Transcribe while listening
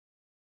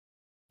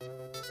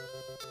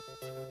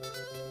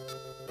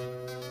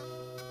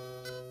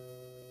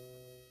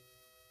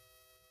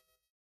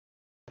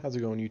How's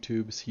it going,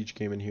 YouTube? Siege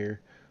Gaming here.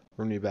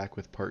 We're going to be back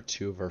with part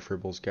 2 of our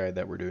Fribbels guide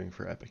that we're doing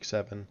for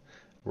Epicseven.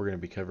 We're going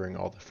to be covering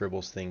all the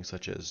Fribbels things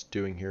such as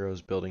doing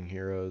heroes, building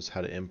heroes, how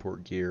to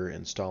import gear,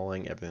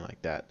 installing, everything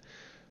like that.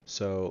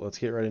 So let's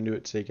get right into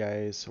it today,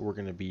 guys. We're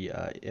going to be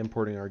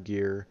importing our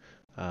gear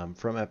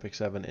from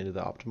Epicseven into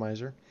the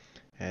optimizer.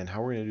 And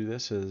how we're going to do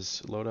this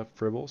is load up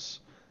Fribbels,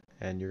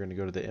 and you're going to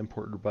go to the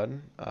importer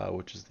button,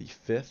 which is the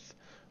 5th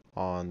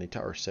on the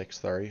top, or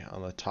 6th, sorry,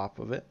 on the top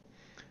of it.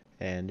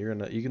 And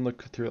you can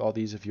look through all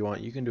these if you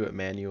want. You can do it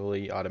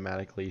manually,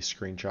 automatically,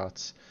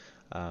 screenshots.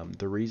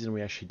 The reason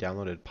we actually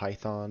downloaded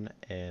Python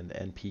and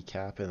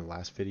npcap in the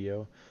last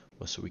video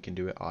was so we can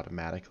do it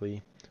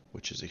automatically,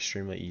 which is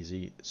extremely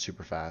easy,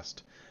 super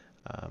fast.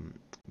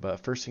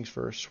 But first things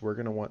first, we're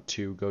going to want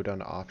to go down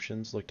to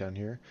options, look down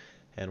here,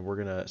 and we're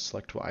going to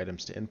select what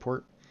items to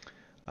import.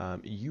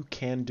 You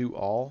can do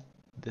all.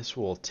 This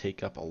will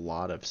take up a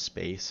lot of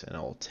space, and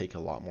it'll take a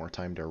lot more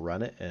time to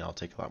run it, and it'll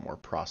take a lot more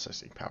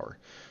processing power.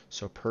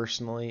 So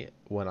personally,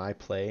 when I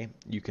play,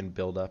 you can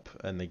build up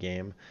in the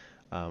game.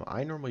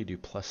 I normally do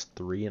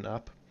 +3 and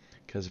up,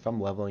 because if I'm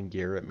leveling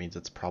gear, it means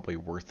it's probably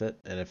worth it,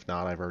 and if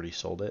not, I've already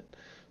sold it.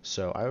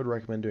 So I would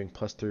recommend doing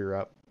 +3 or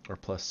up, or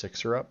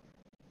 +6 or up.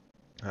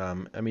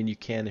 I mean, you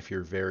can if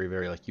you're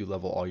very, like, you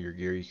level all your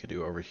gear, you could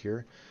do over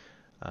here.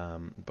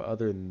 But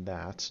other than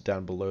that,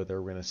 down below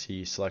there, we're going to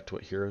see select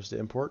what heroes to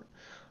import.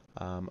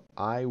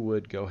 I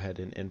would go ahead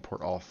and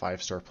import all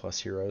 5-star plus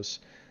heroes.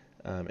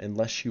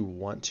 Unless you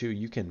want to,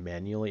 you can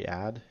manually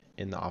add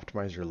in the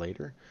optimizer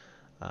later.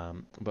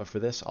 But for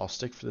this, I'll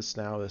stick for this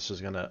now. This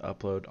is going to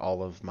upload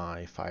all of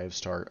my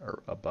 5-star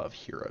or above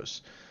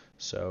heroes.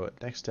 So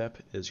next step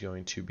is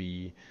going to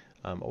be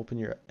open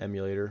your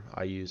emulator.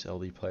 I use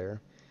LD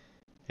Player.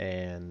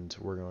 And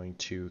we're going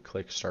to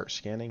click Start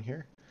Scanning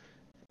here.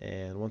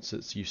 And once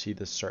you see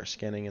this start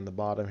scanning in the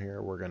bottom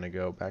here, we're going to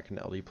go back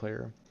into LD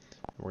Player.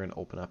 And we're going to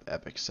open up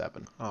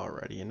Epicseven.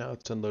 Alrighty, and now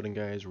it's unloading,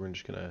 guys. We're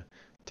just going to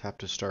tap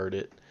to start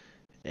it.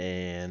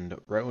 And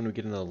right when we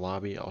get into the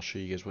lobby, I'll show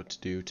you guys what to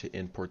do to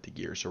import the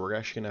gear. So we're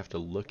actually going to have to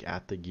look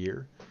at the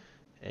gear.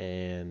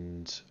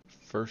 And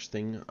first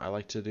thing I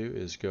like to do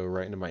is go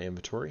right into my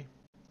inventory.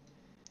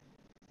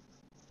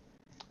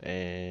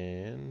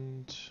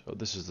 And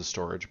this is the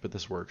storage, but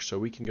this works. So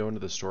we can go into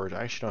the storage.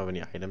 I actually don't have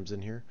any items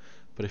in here,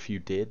 but if you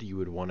did, you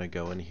would want to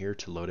go in here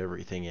to load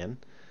everything in.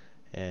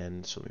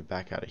 And so let me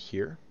back out of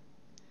here,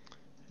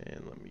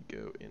 and let me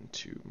go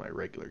into my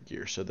regular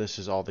gear. So this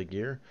is all the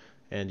gear,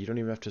 and you don't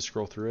even have to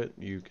scroll through it.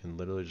 You can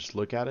literally just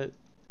look at it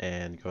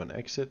and go and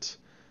exit.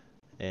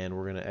 And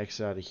we're going to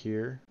exit out of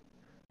here.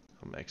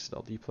 I'm going to exit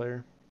LD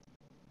Player.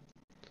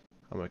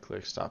 I'm going to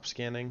click Stop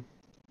Scanning.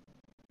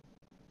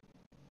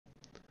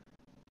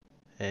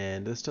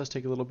 And this does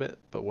take a little bit,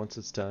 but once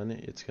it's done,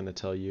 it's going to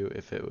tell you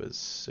if it was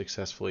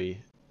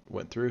successfully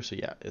went through. So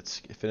yeah, it's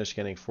finished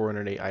scanning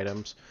 408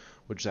 items,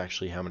 which is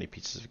actually how many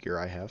pieces of gear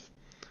I have.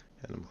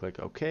 And I'm going to click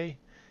OK.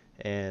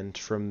 And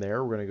from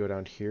there, we're going to go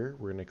down here.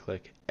 We're going to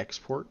click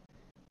Export.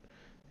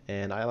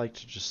 And I like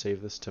to just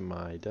save this to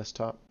my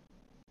desktop.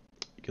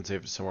 You can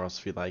save it somewhere else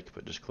if you like,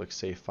 but just click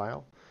Save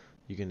File.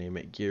 You can name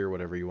it Gear,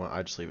 whatever you want.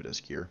 I just leave it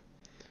as Gear.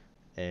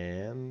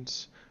 And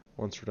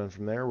once we're done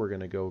from there, we're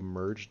going to go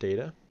Merge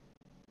Data.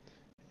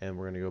 And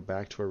we're going to go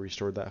back to where we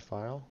stored that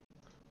file.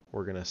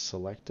 We're going to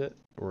select it.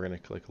 We're going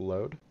to click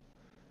Load.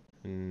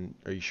 And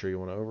are you sure you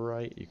want to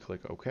overwrite? You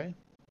click OK.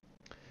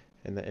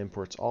 And that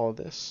imports all of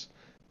this.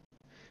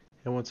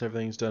 And once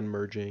everything's done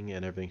merging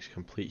and everything's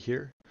complete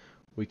here,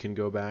 we can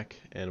go back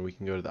and we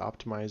can go to the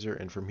optimizer.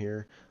 And from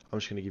here, I'm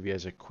just going to give you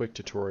guys a quick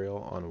tutorial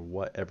on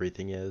what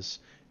everything is.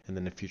 And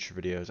then in future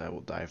videos, I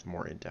will dive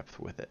more in depth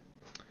with it.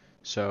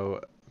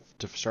 So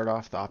to start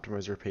off, the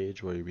optimizer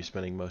page where you'll be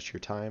spending most of your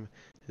time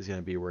is going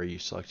to be where you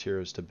select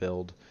heroes to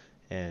build,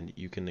 and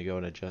you can go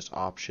and adjust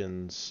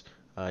options.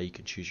 You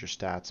can choose your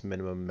stats,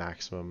 minimum,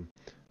 maximum,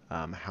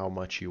 how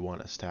much you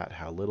want a stat,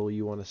 how little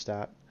you want a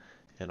stat,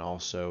 and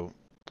also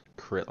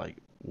create like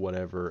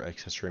whatever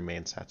accessory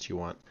main stats you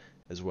want,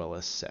 as well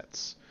as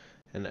sets.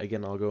 And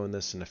again, I'll go in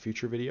this in a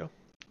future video,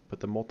 but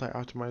the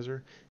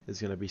multi-optimizer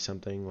is going to be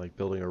something like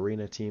building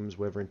arena teams,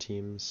 wyvern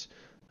teams.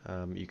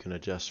 You can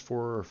adjust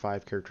 4 or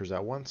 5 characters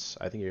at once.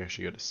 I think you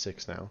actually go to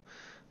 6 now.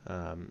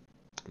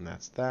 And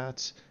that's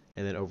that.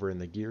 And then over in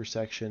the gear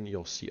section,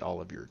 you'll see all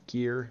of your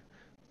gear.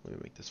 Let me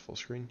make this full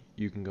screen.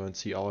 You can go and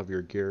see all of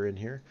your gear in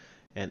here,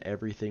 and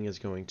everything is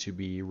going to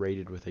be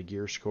rated with a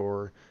gear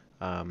score.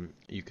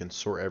 You can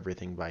sort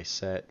everything by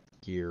set,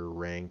 gear,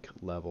 rank,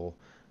 level.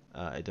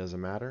 It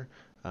doesn't matter.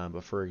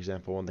 But for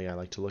example, one thing I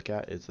like to look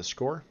at is the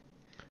score.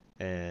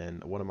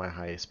 And one of my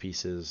highest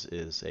pieces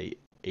is a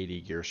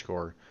 80 gear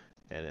score,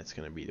 and it's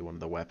going to be one of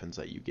the weapons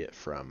that you get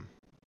from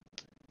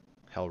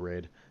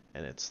Hellraid,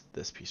 and it's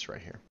this piece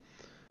right here.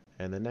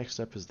 And the next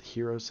up is the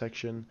hero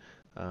section.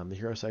 The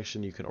hero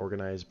section you can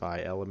organize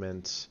by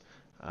elements.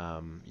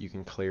 You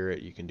can clear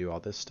it. You can do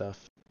all this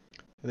stuff.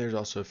 And there's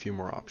also a few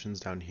more options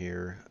down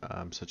here,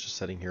 such as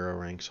setting hero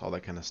ranks, all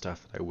that kind of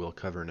stuff that I will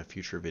cover in a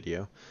future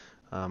video.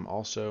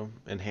 Also,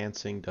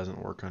 enhancing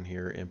doesn't work on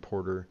here.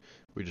 Importer,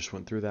 we just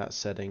went through that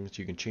settings.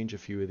 You can change a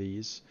few of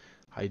these.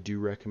 I do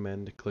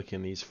recommend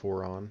clicking these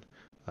four on.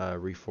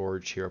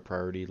 Reforge, Hero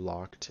Priority,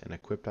 Locked, and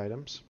Equipped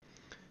items.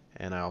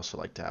 And I also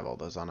like to have all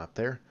those on up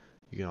there.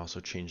 You can also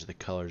change the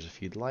colors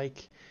if you'd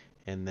like.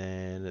 And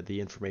then the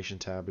information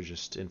tab is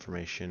just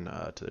information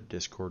to the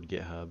Discord,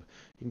 GitHub.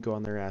 You can go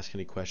on there, ask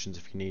any questions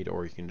if you need,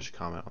 or you can just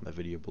comment on the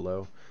video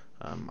below.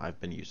 I've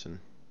been using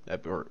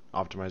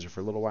Optimizer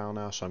for a little while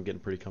now, so I'm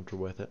getting pretty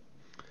comfortable with it.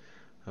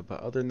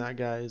 But other than that,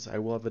 guys, I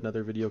will have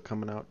another video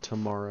coming out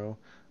tomorrow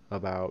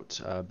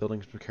about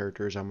building some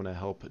characters. I'm going to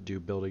help do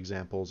build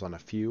examples on a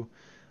few.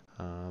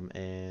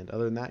 And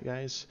other than that,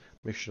 guys,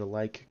 make sure to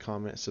like,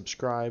 comment,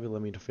 subscribe.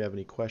 Let me know if you have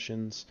any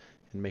questions.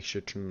 And make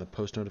sure to turn on the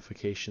post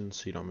notifications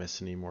so you don't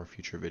miss any more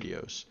future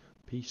videos.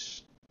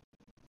 Peace.